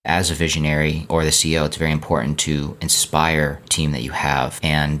as a visionary or the CEO, it's very important to inspire the team that you have.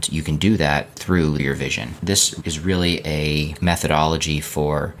 And you can do that through your vision. This is really a methodology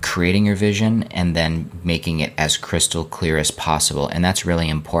for creating your vision and then making it as crystal clear as possible. And that's really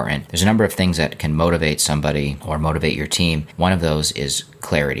important. There's a number of things that can motivate somebody or motivate your team. One of those is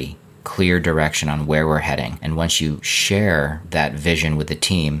clarity. Clear direction on where we're heading. And once you share that vision with the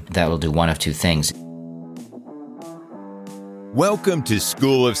team, that will do one of two things. Welcome to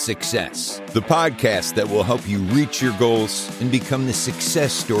School of Success, the podcast that will help you reach your goals and become the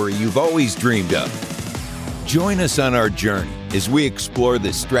success story you've always dreamed of. Join us on our journey as we explore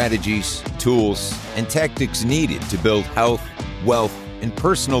the strategies, tools, and tactics needed to build health, wealth, and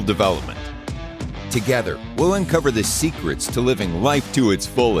personal development. Together, we'll uncover the secrets to living life to its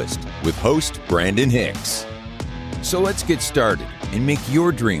fullest with host Brandon Hicks. So let's get started and make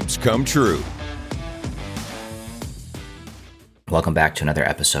your dreams come true. Welcome back to another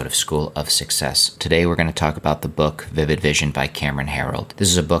episode of School of Success. Today we're going to talk about the book Vivid Vision by Cameron Herold. This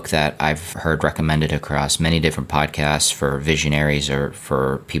is a book that I've heard recommended across many different podcasts for visionaries or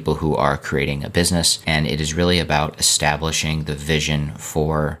for people who are creating a business, and it is really about establishing the vision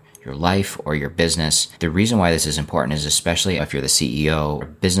for your life or your business. The reason why this is important is especially if you're the CEO or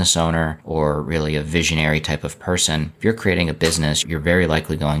business owner or really a visionary type of person. If you're creating a business, you're very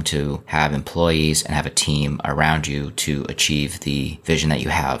likely going to have employees and have a team around you to achieve the vision that you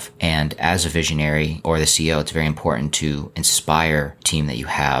have. And as a visionary or the CEO, it's very important to inspire the team that you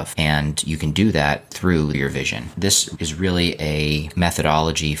have. And you can do that through your vision. This is really a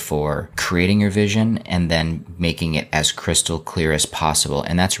methodology for creating your vision and then making it as crystal clear as possible.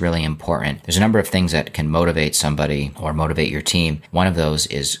 And that's really important. There's a number of things that can motivate somebody or motivate your team. One of those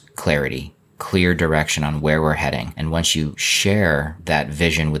is clarity. Clear direction on where we're heading. And once you share that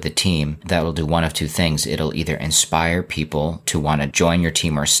vision with the team, that will do one of two things. It'll either inspire people to want to join your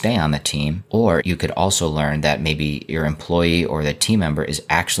team or stay on the team, or you could also learn that maybe your employee or the team member is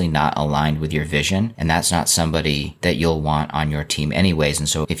actually not aligned with your vision, and that's not somebody that you'll want on your team anyways. And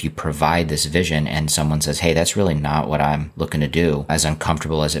so if you provide this vision and someone says, hey, that's really not what I'm looking to do, as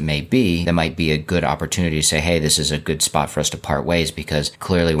uncomfortable as it may be, that might be a good opportunity to say, hey, this is a good spot for us to part ways because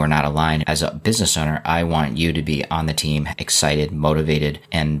clearly we're not aligned. As a business owner, I want you to be on the team, excited, motivated,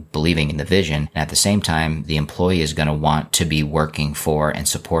 and believing in the vision. And at the same time, the employee is going to want to be working for and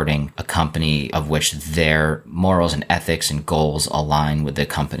supporting a company of which their morals and ethics and goals align with the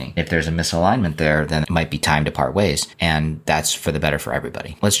company. If there's a misalignment there, then it might be time to part ways. And that's for the better for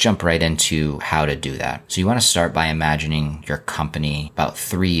everybody. Let's jump right into how to do that. So you want to start by imagining your company about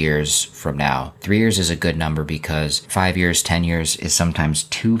 3 years from now. 3 years is a good number because 5 years, 10 years is sometimes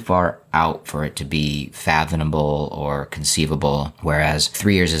too far out for it to be fathomable or conceivable, whereas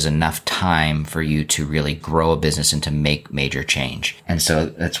 3 years is enough time for you to really grow a business and to make major change. And so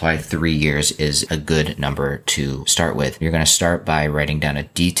that's why 3 years is a good number to start with. You're going to start by writing down a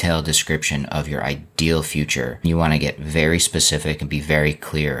detailed description of your ideal future. You want to get very specific and be very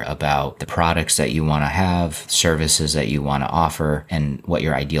clear about the products that you want to have, services that you want to offer, and what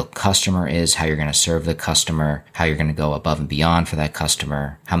your ideal customer is, how you're going to serve the customer, how you're going to go above and beyond for that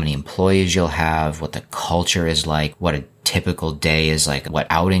customer, how many employees you'll have, what the culture is like, what a typical day is like, what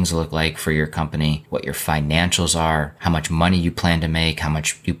outings look like for your company, what your financials are, how much money you plan to make, how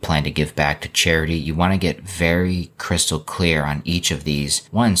much you plan to give back to charity. You want to get very crystal clear on each of these.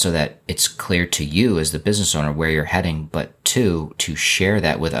 One, so that it's clear to you as the business owner where you're heading, but two, to share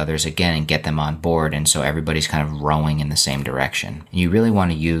that with others again and get them on board. And so everybody's kind of rowing in the same direction. And you really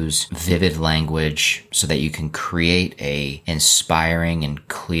want to use vivid language so that you can create a inspiring and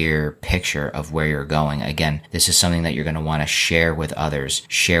clear picture of where you're going. Again, this is something that you're going to want to share with others,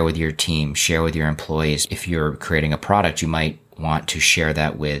 share with your team, share with your employees. If you're creating a product, you might want to share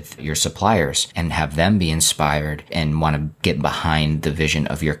that with your suppliers and have them be inspired and want to get behind the vision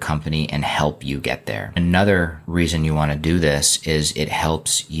of your company and help you get there. Another reason you want to do this is it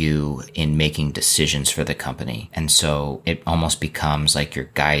helps you in making decisions for the company. And so it almost becomes like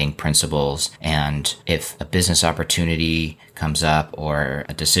your guiding principles. And if a business opportunity comes up or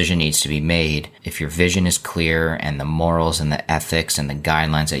a decision needs to be made, if your vision is clear and the morals and the ethics and the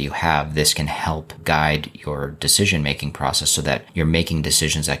guidelines that you have, this can help guide your decision-making process so that you're making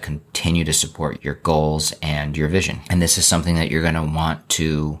decisions that continue to support your goals and your vision. And this is something that you're going to want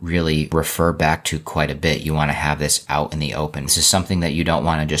to really refer back to quite a bit. You want to have this out in the open. This is something that you don't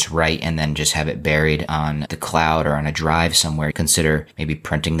want to just write and then just have it buried on the cloud or on a drive somewhere. Consider maybe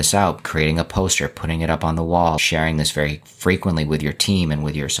printing this out, creating a poster, putting it up on the wall, sharing this very frequently frequently with your team and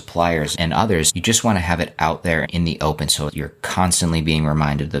with your suppliers and others, you just want to have it out there in the open so you're constantly being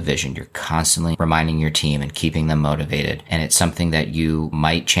reminded of the vision. You're constantly reminding your team and keeping them motivated. And it's something that you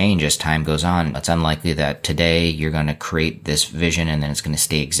might change as time goes on. It's unlikely that today you're going to create this vision and then it's going to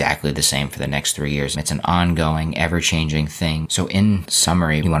stay exactly the same for the next 3 years. It's an ongoing, ever-changing thing. So in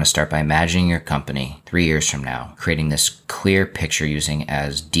summary, you want to start by imagining your company 3 years from now, creating this clear picture using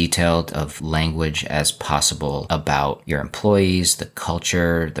as detailed of language as possible about your employees, the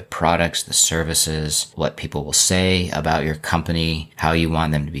culture, the products, the services, what people will say about your company, how you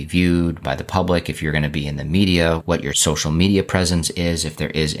want them to be viewed by the public, if you're going to be in the media, what your social media presence is, if there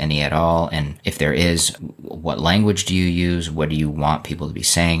is any at all, and if there is, what language do you use, what do you want people to be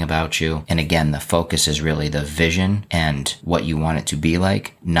saying about you. And again, the focus is really the vision and what you want it to be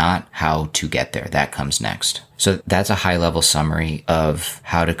like, not how to get there. That comes next. So that's a high-level summary of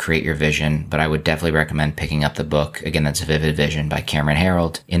how to create your vision, but I would definitely recommend picking up the book. Again, that's Vivid Vision by Cameron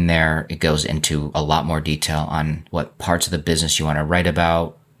Herold. In there, it goes into a lot more detail on what parts of the business you want to write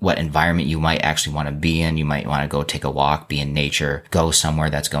about, what environment you might actually want to be in. You might want to go take a walk, be in nature, go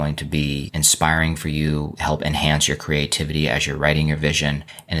somewhere that's going to be inspiring for you, help enhance your creativity as you're writing your vision,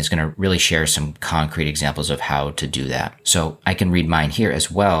 and it's going to really share some concrete examples of how to do that. So I can read mine here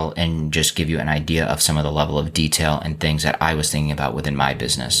as well and just give you an idea of some of the level of detail and things that I was thinking about within my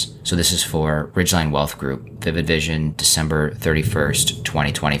business. So this is for Ridgeline Wealth Group, Vivid Vision, December 31st,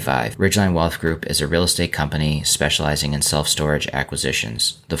 2025. Ridgeline Wealth Group is a real estate company specializing in self-storage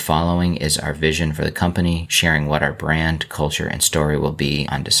acquisitions. The following is our vision for the company, sharing what our brand, culture, and story will be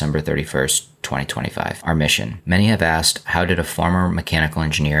on December 31st, 2025. Our mission. Many have asked, how did a former mechanical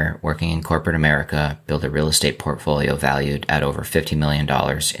engineer working in corporate America build a real estate portfolio valued at over $50 million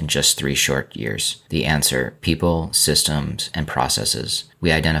in just 3 short years? The answer, people, systems, and processes.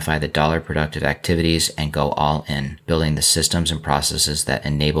 We identify the dollar productive activities and go all in, building the systems and processes that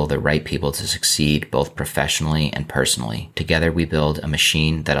enable the right people to succeed both professionally and personally. Together we build a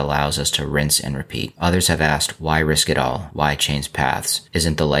machine that allows us to rinse and repeat. Others have asked, why risk it all? Why change paths?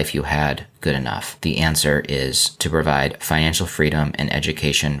 Isn't the life you had good enough? The answer is to provide financial freedom and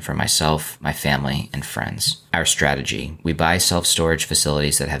education for myself, my family, and friends. Our strategy. We buy self-storage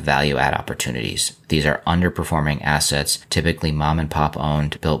facilities that have value-add opportunities. These are underperforming assets, typically mom and pop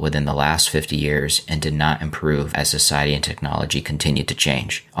owned, built within the last 50 years and did not improve as society and technology continue to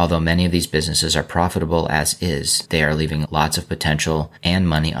change. Although many of these businesses are profitable as is, they are leaving lots of potential and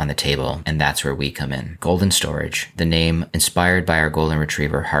money on the table, and that's where we come in. Golden Storage. The name, inspired by our golden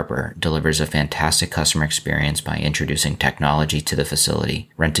retriever Harper, delivers a fantastic customer experience by introducing technology to the facility.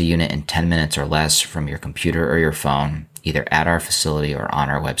 Rent a unit in 10 minutes or less from your computer or your phone, either at our facility or on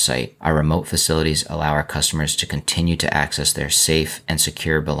our website. Our remote facilities allow our customers to continue to access their safe and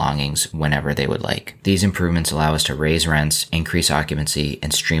secure belongings whenever they would like. These improvements allow us to raise rents, increase occupancy,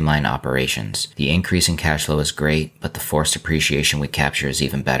 and streamline operations. The increase in cash flow is great, but the forced appreciation we capture is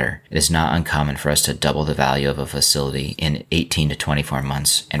even better. It is not uncommon for us to double the value of a facility in 18 to 24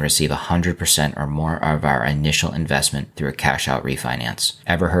 months and receive 100% or more of our initial investment through a cash-out refinance.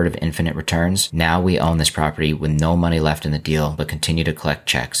 Ever heard of infinite returns? Now we own this property with no money left in the deal, but continue to collect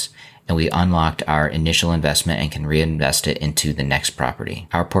checks. And we unlocked our initial investment and can reinvest it into the next property.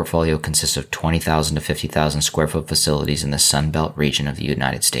 Our portfolio consists of 20,000 to 50,000 square foot facilities in the Sun Belt region of the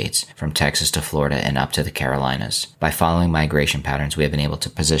United States, from Texas to Florida and up to the Carolinas. By following migration patterns, we have been able to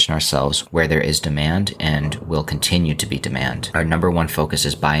position ourselves where there is demand and will continue to be demand. Our number one focus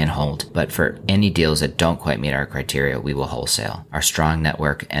is buy and hold, but for any deals that don't quite meet our criteria, we will wholesale. Our strong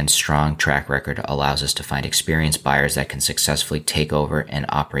network and strong track record allows us to find experienced buyers that can successfully take over and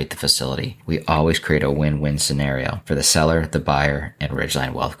operate the facility. We always create a win-win scenario for the seller, the buyer, and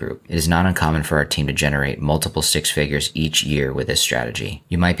Ridgeline Wealth Group. It is not uncommon for our team to generate multiple 6 figures each year with this strategy.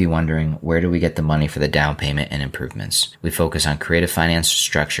 You might be wondering, where do we get the money for the down payment and improvements? We focus on creative finance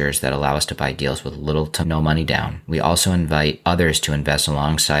structures that allow us to buy deals with little to no money down. We also invite others to invest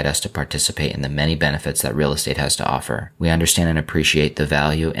alongside us to participate in the many benefits that real estate has to offer. We understand and appreciate the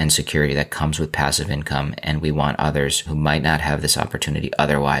value and security that comes with passive income, and we want others who might not have this opportunity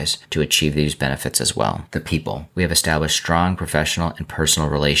otherwise to achieve these benefits as well. The people. We have established strong professional and personal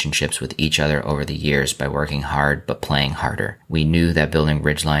relationships with each other over the years by working hard but playing harder. We knew that building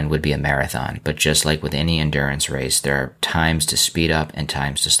Ridgeline would be a marathon, but just like with any endurance race, there are times to speed up and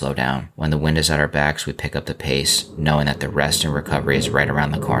times to slow down. When the wind is at our backs, we pick up the pace, knowing that the rest and recovery is right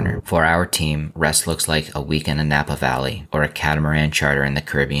around the corner. For our team, rest looks like a weekend in Napa Valley, or a catamaran charter in the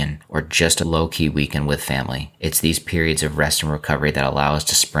Caribbean, or just a low-key weekend with family. It's these periods of rest and recovery that allow us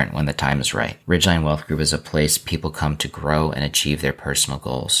to sprint when when the time is right. Ridgeline Wealth Group is a place people come to grow and achieve their personal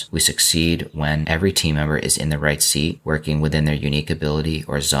goals. We succeed when every team member is in the right seat, working within their unique ability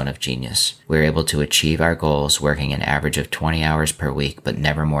or zone of genius. We're able to achieve our goals working an average of 20 hours per week, but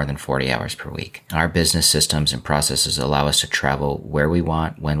never more than 40 hours per week. Our business systems and processes allow us to travel where we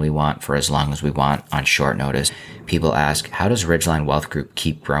want, when we want, for as long as we want, on short notice. People ask, how does Ridgeline Wealth Group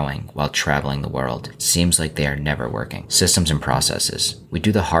keep growing while traveling the world? It seems like they are never working. Systems and processes. We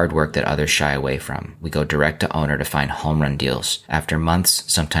do the hard work that others shy away from. We go direct to owner to find home run deals. After months,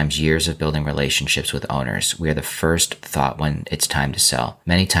 sometimes years of building relationships with owners, we are the first thought when it's time to sell.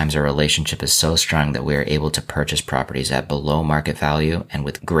 Many times our relationship is so strong that we are able to purchase properties at below market value and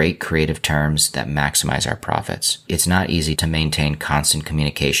with great creative terms that maximize our profits. It's not easy to maintain constant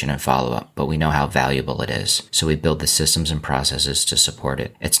communication and follow-up, but we know how valuable it is. So we build the systems and processes to support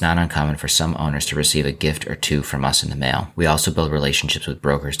it. It's not uncommon for some owners to receive a gift or two from us in the mail. We also build relationships with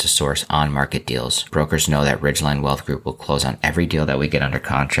brokers to source on-market deals. Brokers know that Ridgeline Wealth Group will close on every deal that we get under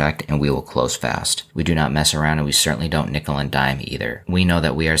contract, and we will close fast. We do not mess around, and we certainly don't nickel and dime either. We know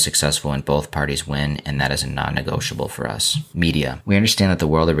that we are successful when both parties win, and that is a non-negotiable for us. Media. We understand that the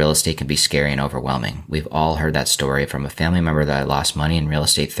world of real estate can be scary and overwhelming. We've all heard that story from a family member that lost money in real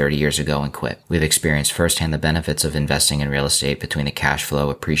estate 30 years ago and quit. We've experienced firsthand the benefits of investing in real estate between the cash flow,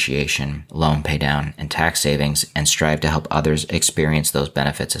 appreciation, loan paydown, and tax savings, and strive to help others experience those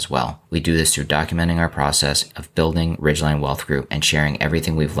benefits as well. We do this through documenting our process of building Ridgeline Wealth Group and sharing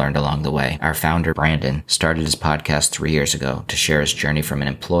everything we've learned along the way. Our founder, Brandon, started his podcast 3 years ago to share his journey from an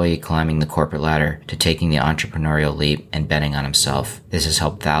employee climbing the corporate ladder to taking the entrepreneurial leap and betting on himself. This has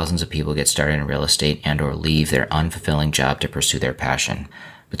helped thousands of people get started in real estate and or leave their unfulfilling job to pursue their passion.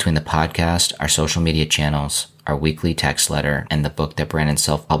 Between the podcast, our social media channels, our weekly text letter, and the book that Brandon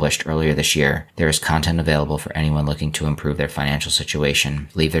self-published earlier this year, there is content available for anyone looking to improve their financial situation,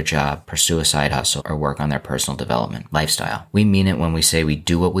 leave their job, pursue a side hustle, or work on their personal development lifestyle. We mean it when we say we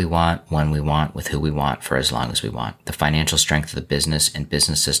do what we want, when we want, with who we want, for as long as we want. The financial strength of the business and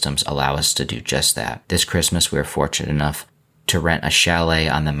business systems allow us to do just that. This Christmas, we are fortunate enough to rent a chalet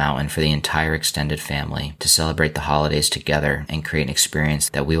on the mountain for the entire extended family to celebrate the holidays together and create an experience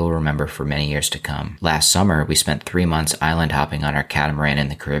that we will remember for many years to come. Last summer, we spent 3 months island hopping on our catamaran in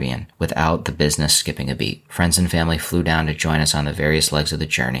the Caribbean without the business skipping a beat. Friends and family flew down to join us on the various legs of the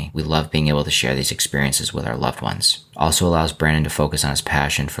journey. We love being able to share these experiences with our loved ones. Also allows Brandon to focus on his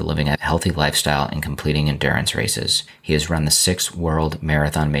passion for living a healthy lifestyle and completing endurance races. He has run the 6 world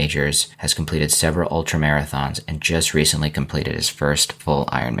marathon majors, has completed several ultra marathons, and just recently completed his first full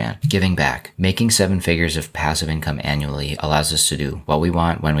Ironman. Giving back. Making 7 figures of passive income annually allows us to do what we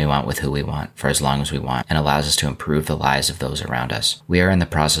want, when we want, with who we want, for as long as we want, and allows us to improve the lives of those around us. We are in the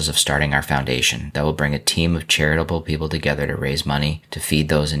process of starting our foundation that will bring a team of charitable people together to raise money to feed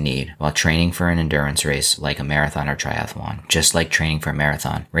those in need while training for an endurance race like a marathon or triathlon. Just like training for a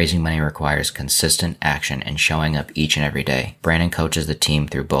marathon, raising money requires consistent action and showing up each and every day. Brandon coaches the team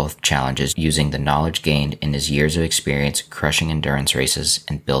through both challenges using the knowledge gained in his years of experience crushing endurance races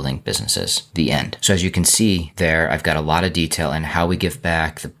and building businesses. The end. So as you can see there, I've got a lot of detail in how we give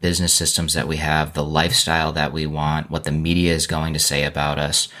back, the business systems that we have, the lifestyle that we want, what the media is going to say about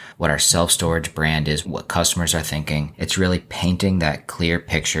us, what our self-storage brand is, what customers are thinking. It's really painting that clear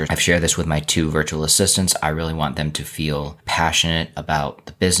picture. I've shared this with my 2 virtual assistants. I really want them to feel passionate about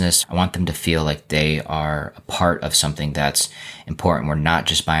the business. I want them to feel like they are a part of something that's important. We're not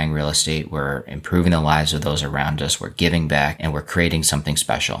just buying real estate. We're improving the lives of those around us. We're giving back and we're creating something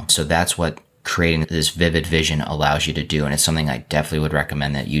special. So that's what creating this vivid vision allows you to do. And it's something I definitely would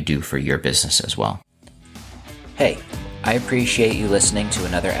recommend that you do for your business as well. Hey, I appreciate you listening to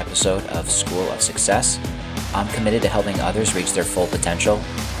another episode of School of Success. I'm committed to helping others reach their full potential.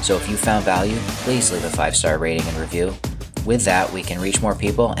 So if you found value, please leave a 5-star rating and review. With that, we can reach more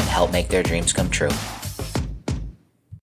people and help make their dreams come true.